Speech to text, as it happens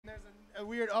a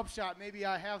weird upshot. Maybe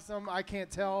I have some. I can't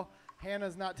tell.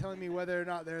 Hannah's not telling me whether or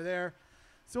not they're there.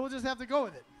 So we'll just have to go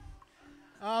with it.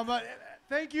 But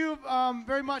thank you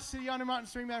very much to the Yonder Mountain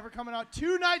String Band for coming out.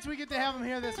 2 nights we get to have them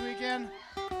here this weekend.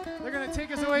 They're going to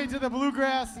take us away to the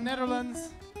bluegrass Netherlands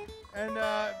and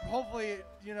hopefully,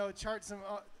 chart some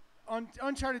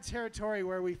uncharted territory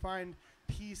where we find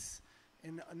peace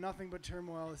in nothing but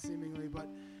turmoil, seemingly. But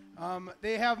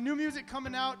they have new music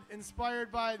coming out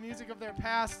inspired by the music of their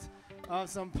past,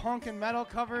 some punk and metal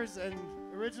covers and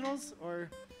originals, or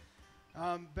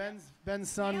Ben's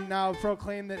son now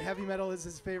proclaimed that heavy metal is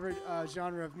his favorite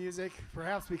genre of music,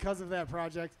 perhaps because of that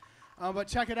project. But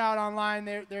check it out online.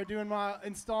 They're doing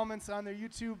installments on their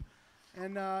YouTube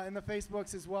and in the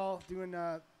Facebooks as well, doing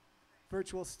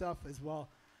virtual stuff as well.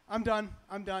 I'm done.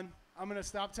 I'm going to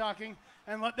stop talking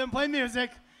and let them play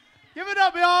music. Give it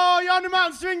up, y'all. Yonder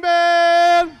Mountain String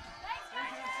Band.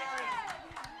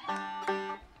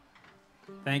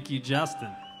 Thank you,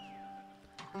 Justin.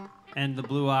 And the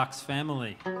Blue Ox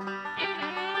family.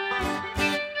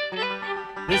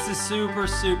 This is super,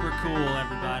 super cool,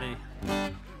 everybody.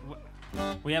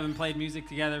 We haven't played music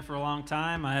together for a long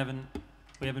time.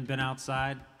 We haven't been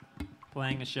outside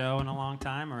playing a show in a long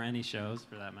time, or any shows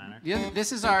for that matter. Yeah,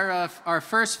 this is our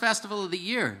first festival of the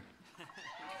year.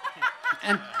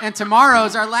 and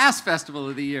tomorrow's our last festival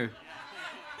of the year.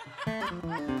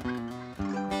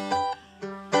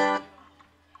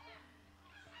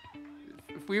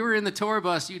 If we were in the tour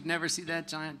bus, you'd never see that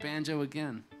giant banjo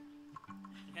again.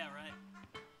 Yeah, right.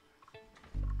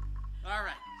 All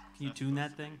right. Can you tune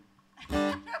that thing?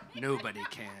 Nobody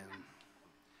can.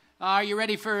 Are you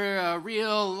ready for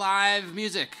real live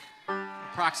music?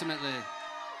 Approximately.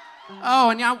 Oh,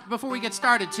 and now, before we get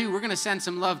started, too, we're going to send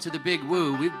some love to the Big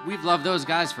Woo. We've loved those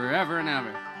guys forever and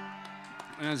ever.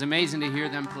 And it was amazing to hear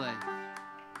them play.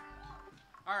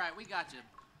 All right, we got you.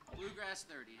 Bluegrass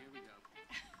 30. Here we go.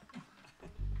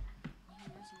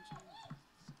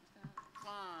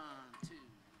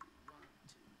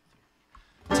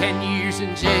 10 years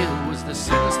in jail was the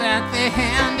sentence that they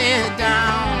handed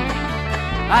down.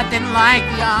 I didn't like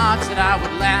the odds that I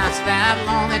would last that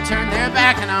long. They turned their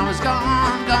back and I was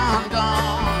gone, gone,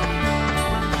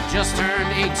 gone. Just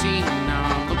turned 18, now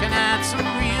I'm looking at some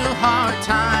real hard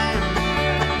time.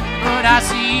 But I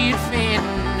see it fading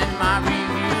in my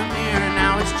rearview mirror.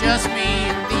 Now it's just me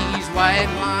and these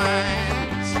white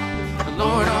lines. The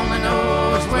Lord only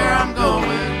knows where I'm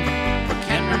going.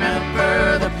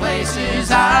 Remember the places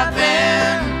I've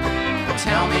been.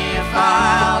 Tell me if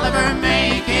I'll ever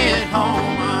make it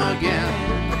home again.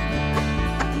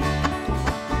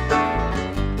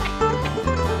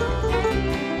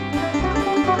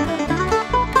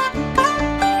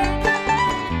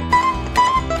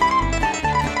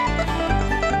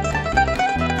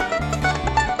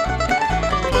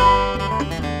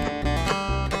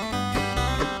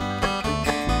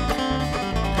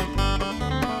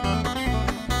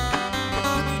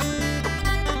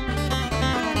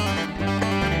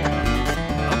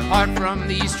 Apart from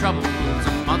these troubles,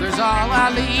 mother's all I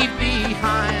leave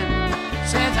behind.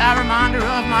 Says I remind her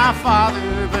of my father,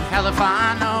 but hell if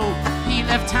I know. He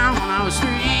left town when I was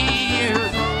 3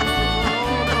 years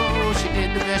old. Oh, she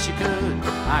did the best she could.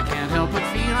 I can't help but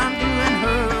feel I'm doing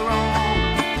her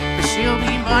wrong. But she'll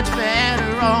be much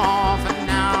better off. And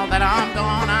now that I'm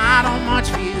gone, I don't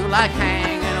much feel like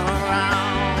hanging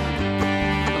around.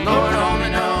 The Lord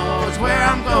only knows where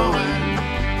I'm going.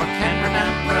 Can't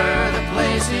remember the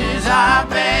places I've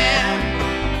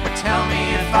been. But tell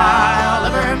me if I'll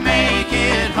ever make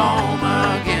it home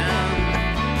again.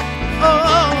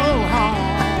 Oh,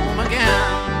 home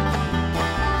again.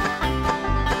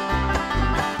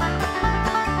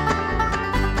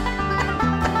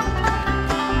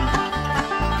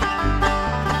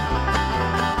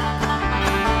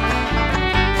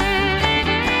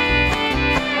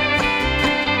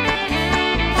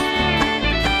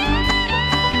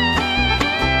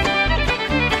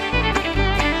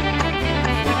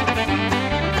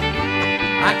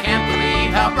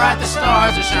 Bright the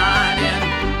stars are shining.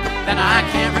 Then I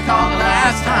can't recall the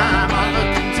last time I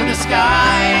looked into the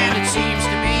sky. And it seems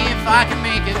to me if I can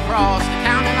make it across the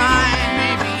county line,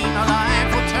 maybe my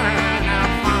life will turn out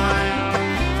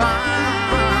fine,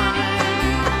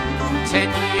 fine. 10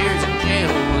 years in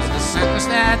jail was the sentence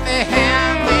that they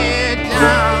handed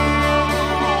down.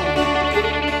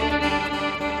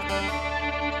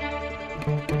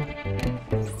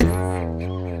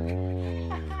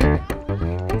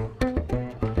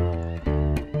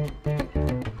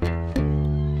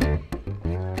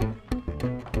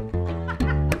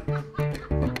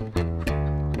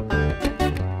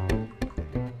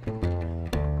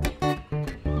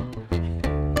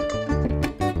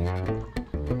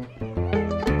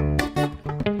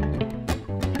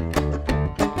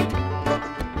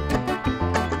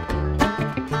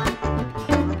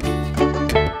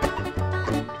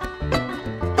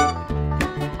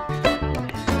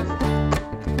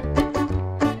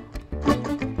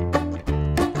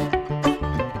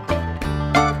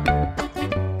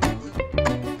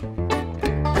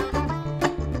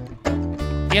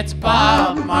 It's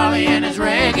Bob Marley and his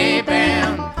reggae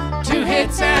band. 2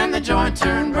 hits and the joint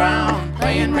turned brown.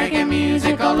 Playing reggae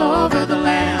music all over the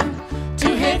land.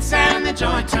 2 hits and the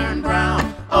joint turned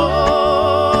brown.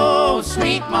 Oh,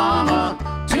 sweet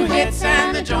mama. 2 hits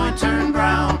and the joint turned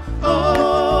brown.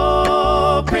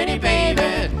 Oh, pretty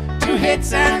baby. 2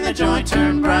 hits and the joint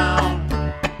turned brown.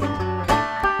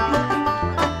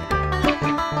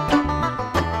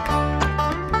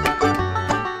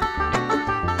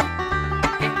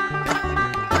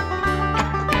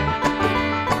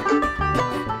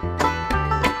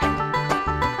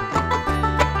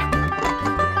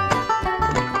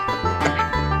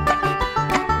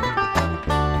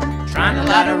 Trying to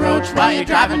light a roach while you're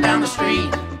driving down the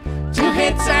street. 2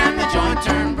 hits and the joint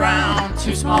turned brown.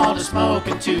 Too small to smoke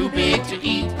and too big to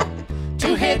eat.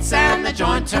 2 hits and the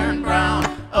joint turned brown.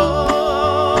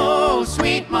 Oh,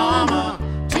 sweet mama.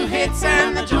 2 hits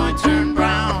and the joint turned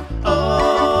brown.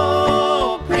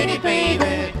 Oh, pretty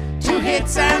baby. 2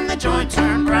 hits and the joint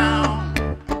turned brown.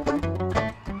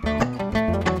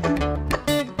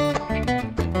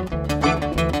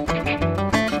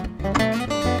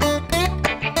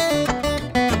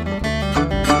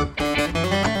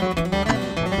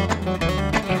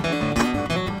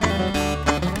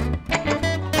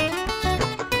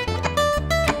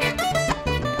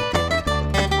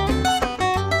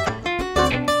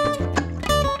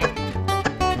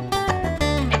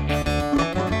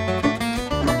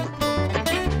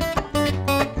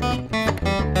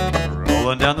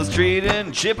 Rolling down the street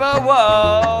in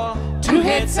Chippewa. 2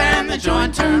 hits and the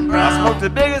joint turned I brown. smoked the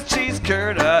biggest cheese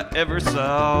curd I ever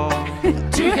saw.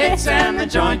 2 hits and the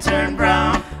joint turned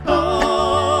brown.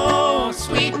 Oh,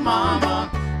 sweet mama.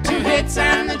 2 hits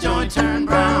and the joint turned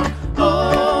brown.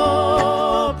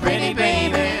 Oh, pretty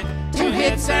baby. 2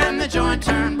 hits and the joint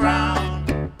turned brown.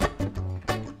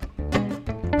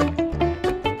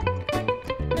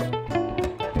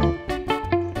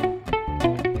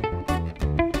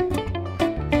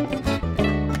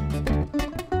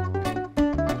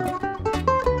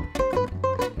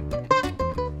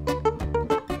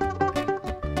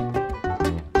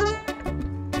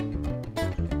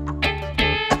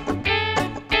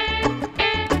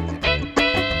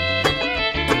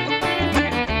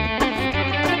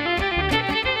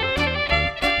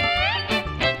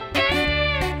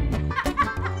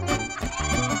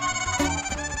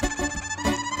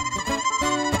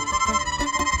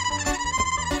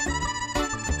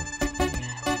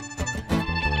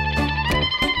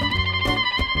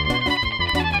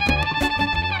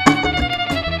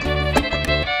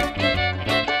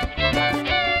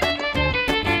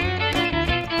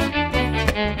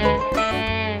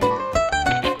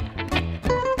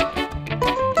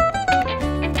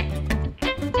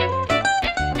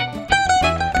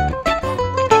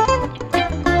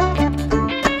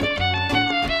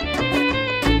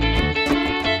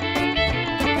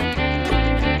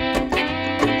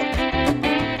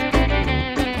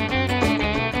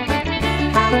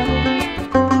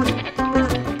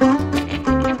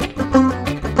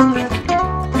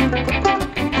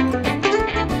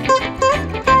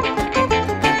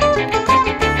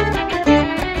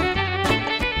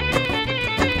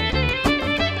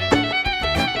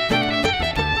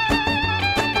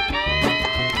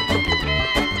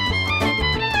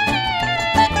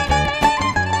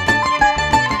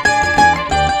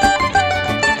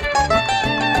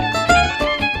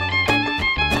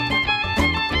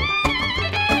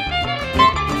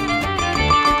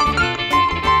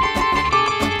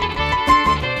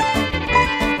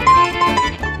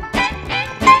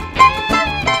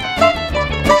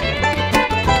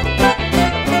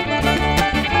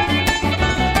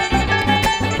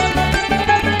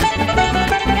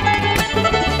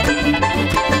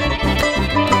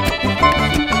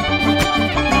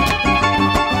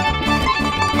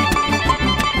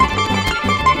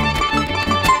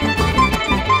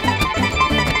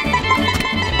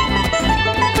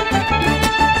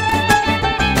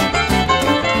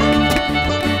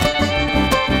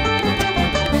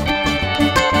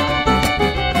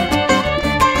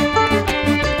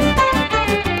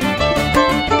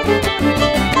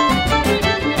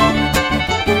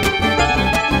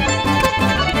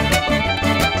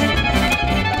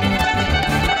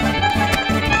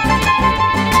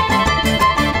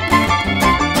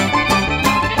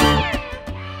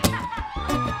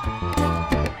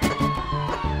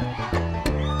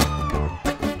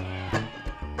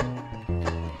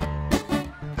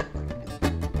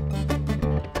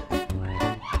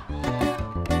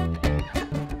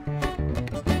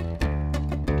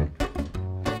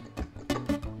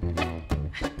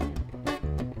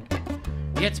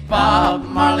 It's Bob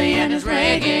Marley and his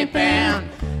reggae band.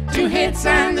 2 2 hits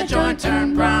and the joint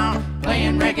turned brown,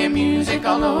 playing reggae music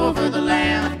all over the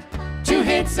land. 2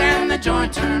 hits and the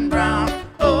joint turned brown.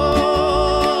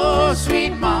 Oh,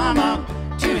 sweet mama.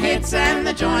 2 hits and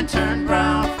the joint turned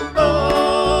brown.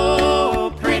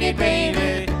 Oh, pretty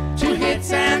baby. 2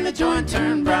 hits and the joint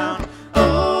turned brown.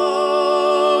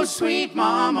 Oh, sweet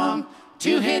mama.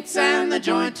 2 hits and the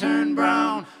joint turned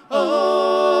brown.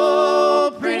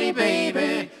 Oh, pretty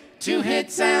baby. 2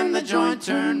 hits and the joint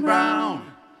turned brown.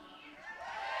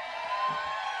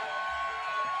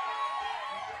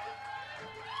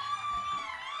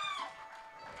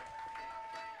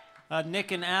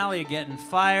 Nick and Allie getting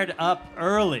fired up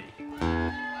early.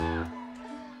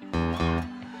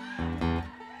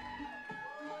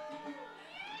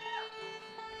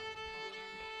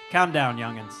 Calm down,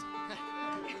 youngins.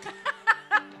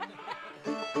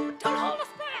 Don't hold us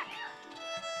back.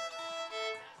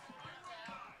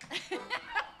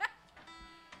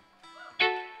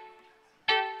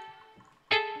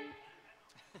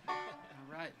 All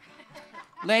right.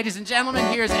 Ladies and gentlemen,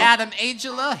 here's Adam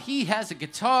Agela. He has a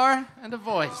guitar and a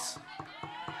voice.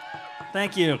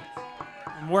 Thank you.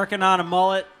 I'm working on a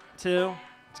mullet, too.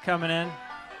 It's coming in.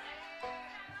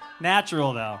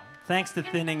 Natural, though. Thanks to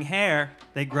thinning hair,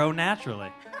 they grow naturally.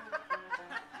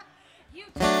 You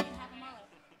too have a mullet.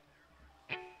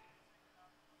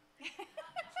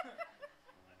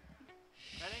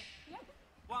 Ready? Yep.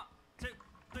 1, 2,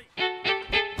 3.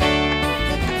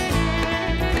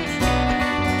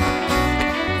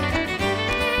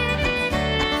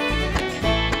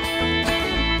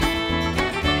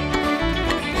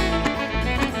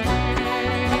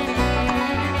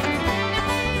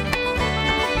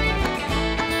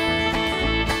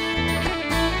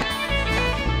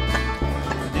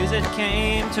 It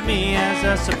came to me as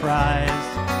a surprise,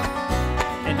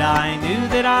 and I knew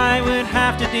that I would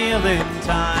have to deal in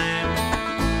time.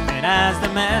 And as the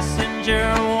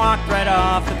messenger walked right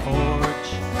off the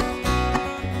porch,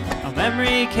 a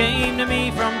memory came to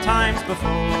me from times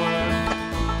before.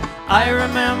 I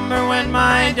remember when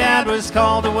my dad was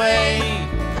called away,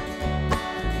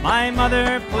 my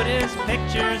mother put his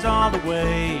pictures all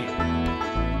away,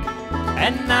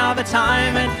 and now the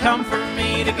time had come for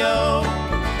me to go.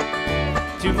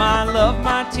 To my love,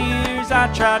 my tears, I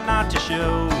tried not to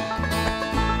show.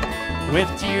 With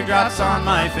teardrops on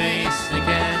my face,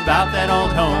 thinking about that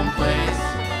old home place,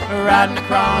 riding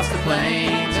across the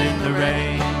plains in the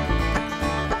rain.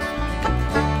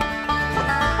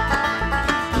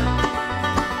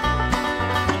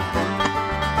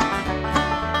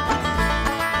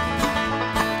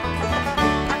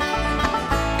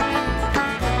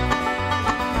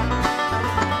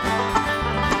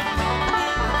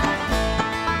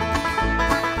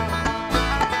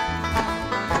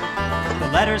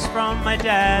 Letters from my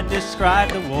dad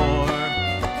described the war.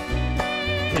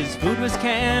 His food was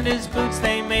canned, his boots,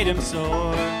 they made him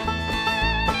sore.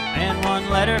 And one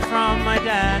letter from my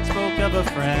dad spoke of a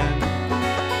friend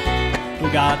who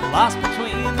got lost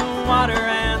between the water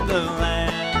and the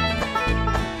land.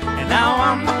 And now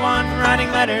I'm the one writing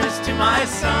letters to my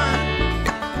son.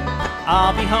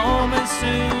 I'll be home as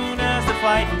soon as the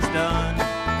fighting's done.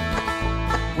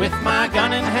 With my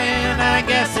gun in hand, I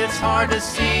guess it's hard to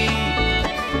see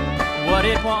what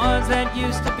it was that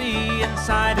used to be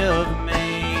inside of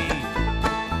me.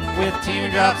 With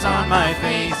teardrops on my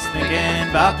face, thinking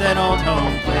about that old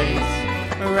home place,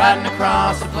 riding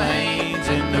across the plains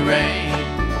in the rain.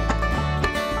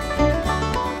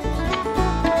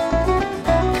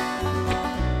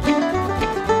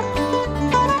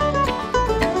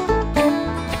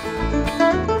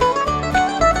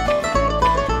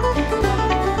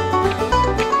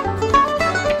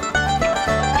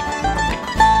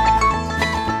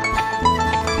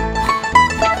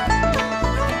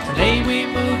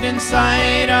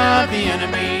 Sight of the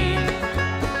enemy.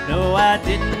 No, I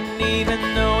didn't even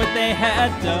know what they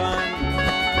had done.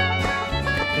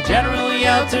 The general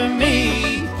yelled to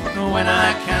me when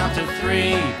I count to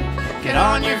 3. Get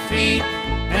on your feet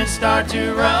and start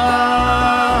to run.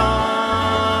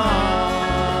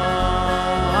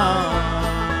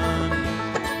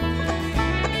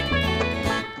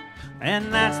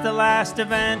 And that's the last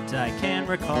event I can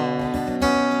recall.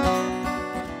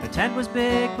 The tent was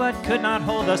big but could not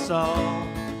hold us all.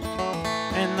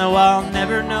 And though I'll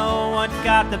never know what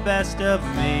got the best of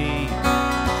me,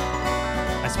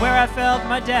 I swear I felt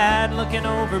my dad looking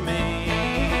over me.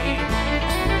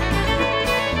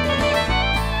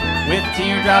 With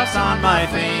teardrops on my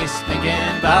face, thinking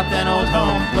about that old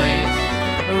home place,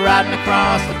 riding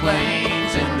across the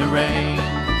plains in the rain.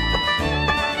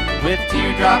 With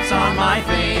teardrops on my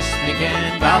face,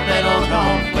 thinking about that old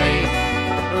home place,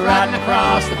 riding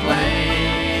across the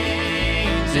plains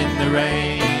hands in the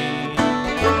rain.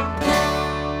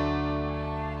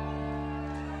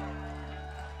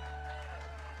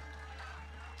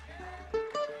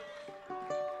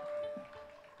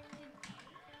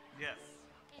 Yes.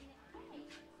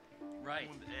 Right.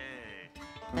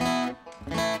 Hey.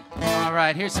 All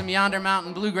right, here's some Yonder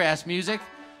Mountain bluegrass music,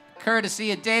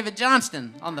 courtesy of David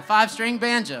Johnston on the 5-string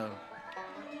banjo.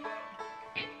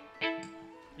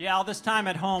 Yeah, all this time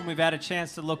at home, we've had a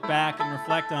chance to look back and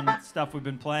reflect on stuff we've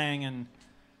been playing, and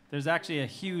there's actually a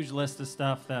huge list of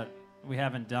stuff that we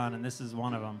haven't done, and this is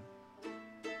one of them.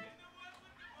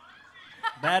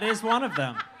 That is one of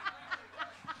them.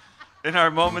 In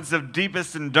our moments of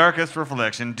deepest and darkest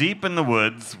reflection, deep in the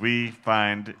woods, we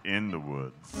find In the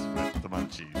Woods with the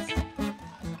Munchies.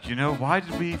 You know, why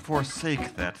did we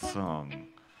forsake that song?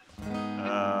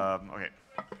 Okay.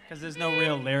 Because there's no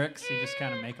real lyrics, you just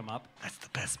kind of make them up. That's the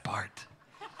best part.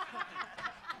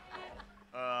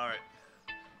 All right.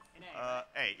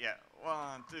 A, yeah.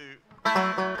 1, 2.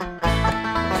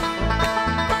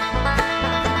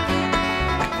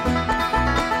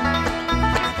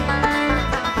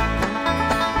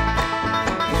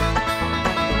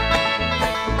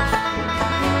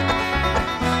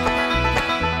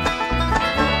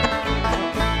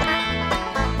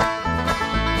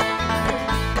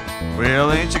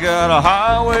 Well, ain't you got a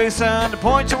highway sign to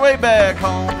point your way back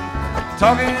home?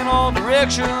 Talking in all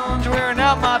directions, wearing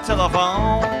out my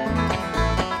telephone.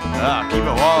 I keep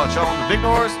a watch on the big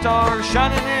North Star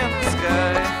shining in the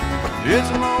sky. It's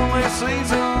a lonely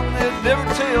season that never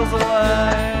tells a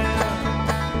lie.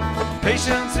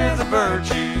 Patience is a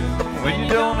virtue when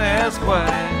you don't ask why.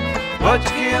 But you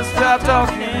can't stop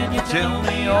talking and you tell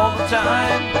me all the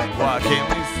time. Why can't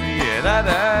we see it eye to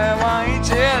eye? Why ain't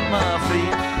you at my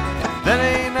feet? That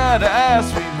ain't eye to eye,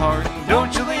 sweetheart.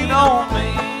 Don't you lean on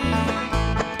me.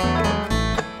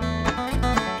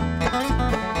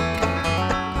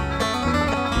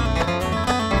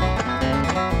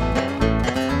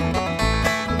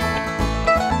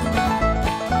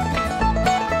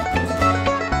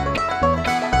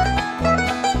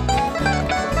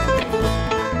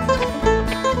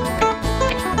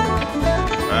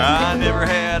 I never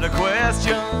had a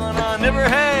question, I never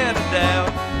had a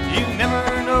doubt. You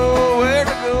never know where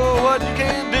to go, what you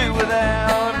can do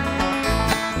without.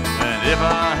 And if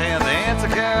I had the answer,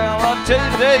 girl, I'd tell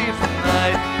you day from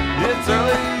night. It's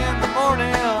early in the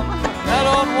morning, I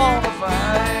don't want to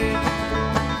fight.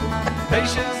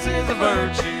 Patience is a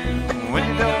virtue when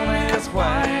you don't ask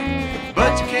why.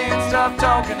 But you can't stop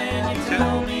talking and you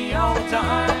tell me all the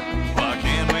time. Why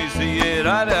can't we see it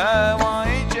eye to eye? Why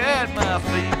ain't you at my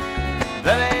feet?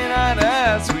 That ain't eye to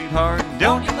eye, sweetheart.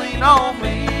 Don't you lean on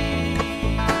me.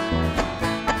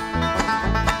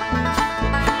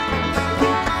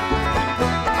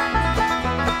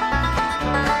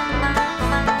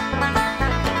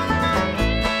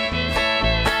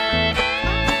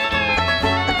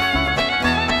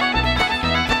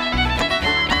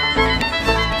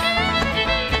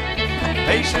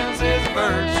 Patience is a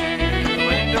virtue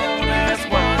when you don't ask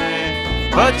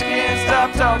why. But you can't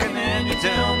stop talking and you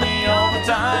tell me all the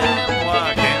time.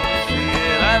 Why can't we see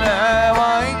it eye to eye?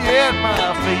 Why ain't you at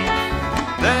my feet?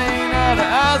 That ain't eye to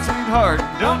eye, sweetheart.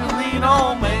 Don't you lean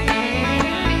on me.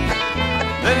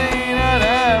 That ain't eye to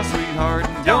eye, sweetheart.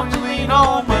 Don't you lean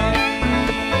on me.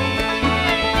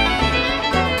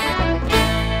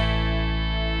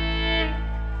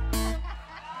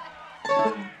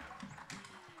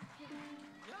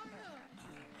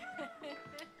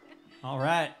 All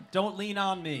right, Don't Lean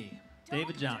on Me,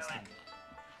 David Johnston.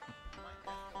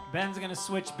 Ben's gonna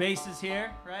switch basses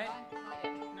here, right?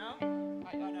 No? Oh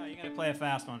no, you're gonna play a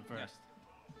fast one first.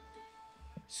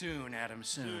 Soon, Adam,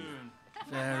 soon.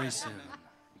 Very soon.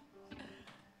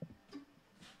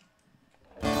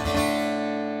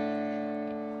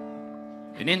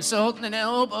 An insult and an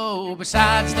elbow.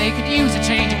 Besides, they could use a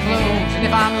change of clothes. And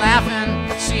if I'm laughing,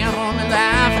 see, I'm only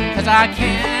laughing 'cause I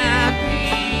can't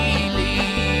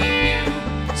believe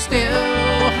you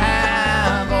still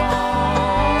have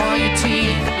all your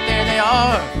teeth. But there they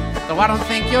are, though I don't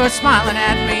think you're smiling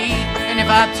at me. And if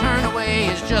I turn away,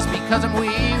 it's just because I'm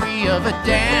weary of a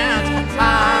dance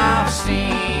I've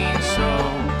seen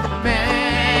so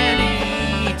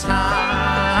many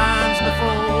times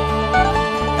before.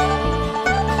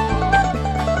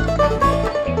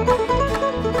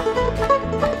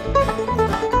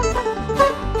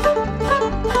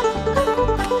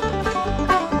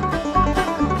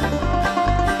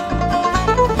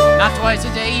 Not twice a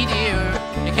day, dear.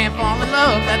 You can't fall in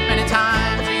love that many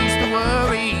times. I used to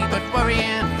worry, but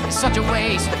worrying is such a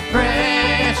waste of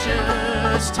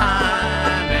precious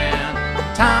time. And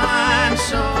time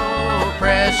so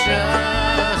precious.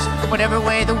 precious. Whatever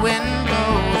way the wind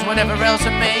blows, whatever else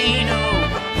I may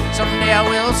know, someday I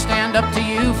will stand up to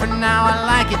you. For now I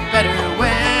like it better